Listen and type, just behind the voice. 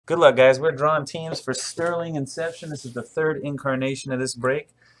Good luck, guys. We're drawing teams for Sterling Inception. This is the third incarnation of this break.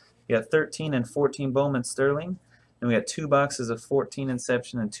 You got 13 and 14 Bowman Sterling. And we got 2 boxes of 14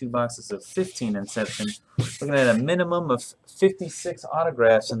 Inception and 2 boxes of 15 Inception. Looking at a minimum of 56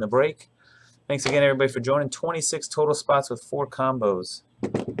 autographs in the break. Thanks again, everybody, for joining. 26 total spots with 4 combos.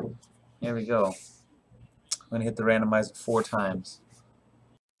 There we go. I'm going to hit the randomizer 4 times.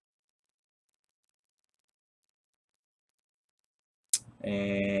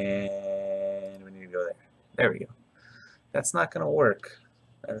 And we need to go there. There we go. That's not going to work.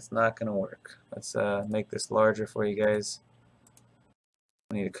 That is not going to work. Let's make this larger for you guys.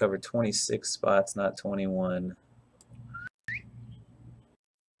 I need to cover 26 spots, not 21.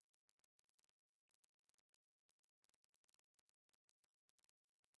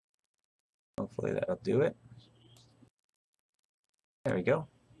 Hopefully that'll do it. There we go.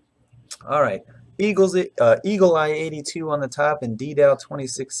 All right. Eagle Eye 82 on the top and D-Dow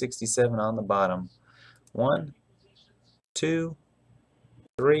 2667 on the bottom. 1, 2,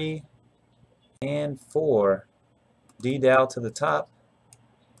 3, and 4. D-Dow to the top.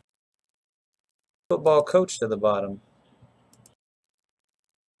 Football coach to the bottom.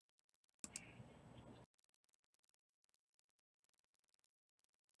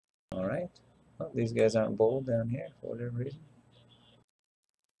 All right. Oh, these guys aren't bold down here for whatever reason.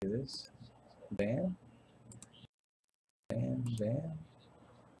 Do this. Bam. Bam, bam.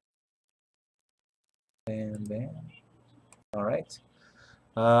 Bam, bam. All right.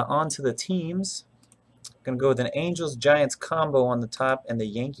 On to the teams. Going to go with an Angels-Giants combo on the top and the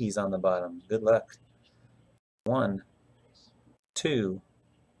Yankees on the bottom. Good luck. 1, 2,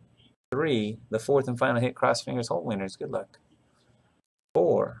 3. The fourth and final hit, cross fingers, hold winners. Good luck.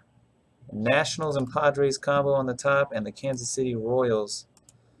 4. Nationals and Padres combo on the top and the Kansas City Royals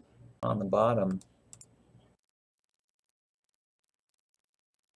on the bottom.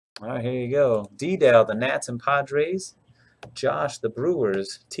 All right, here you go. D-Dow, the Nats and Padres. Josh, the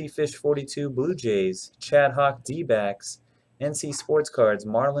Brewers. T-Fish 42, Blue Jays. Chad Hawk, D-Backs. NC Sports Cards,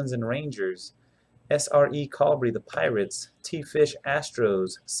 Marlins and Rangers. SRE Colbury, the Pirates. T-Fish,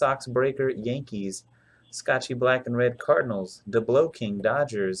 Astros. Sox Breaker, Yankees. Scotchy Black and Red, Cardinals. DeBlow King,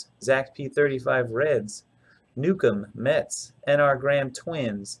 Dodgers. Zach P35, Reds. Newcomb, Mets. NR Graham,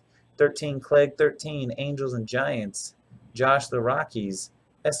 Twins. 13 Clegg, 13, Angels and Giants. Josh, the Rockies.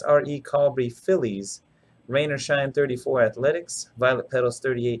 SRE Colbury, Phillies. Rain or Shine, 34, Athletics. Violet Petals,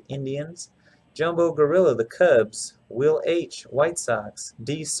 38, Indians. Jumbo Gorilla, the Cubs. Will H, White Sox.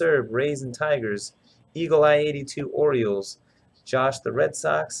 D Serb, Rays and Tigers. Eagle Eye 82, Orioles. Josh, the Red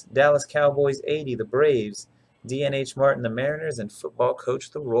Sox. Dallas Cowboys, 80, the Braves. DNH Martin, the Mariners. And football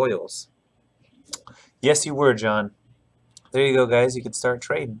coach, the Royals. Yes, you were, John. There you go, guys. You can start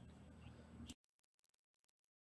trading.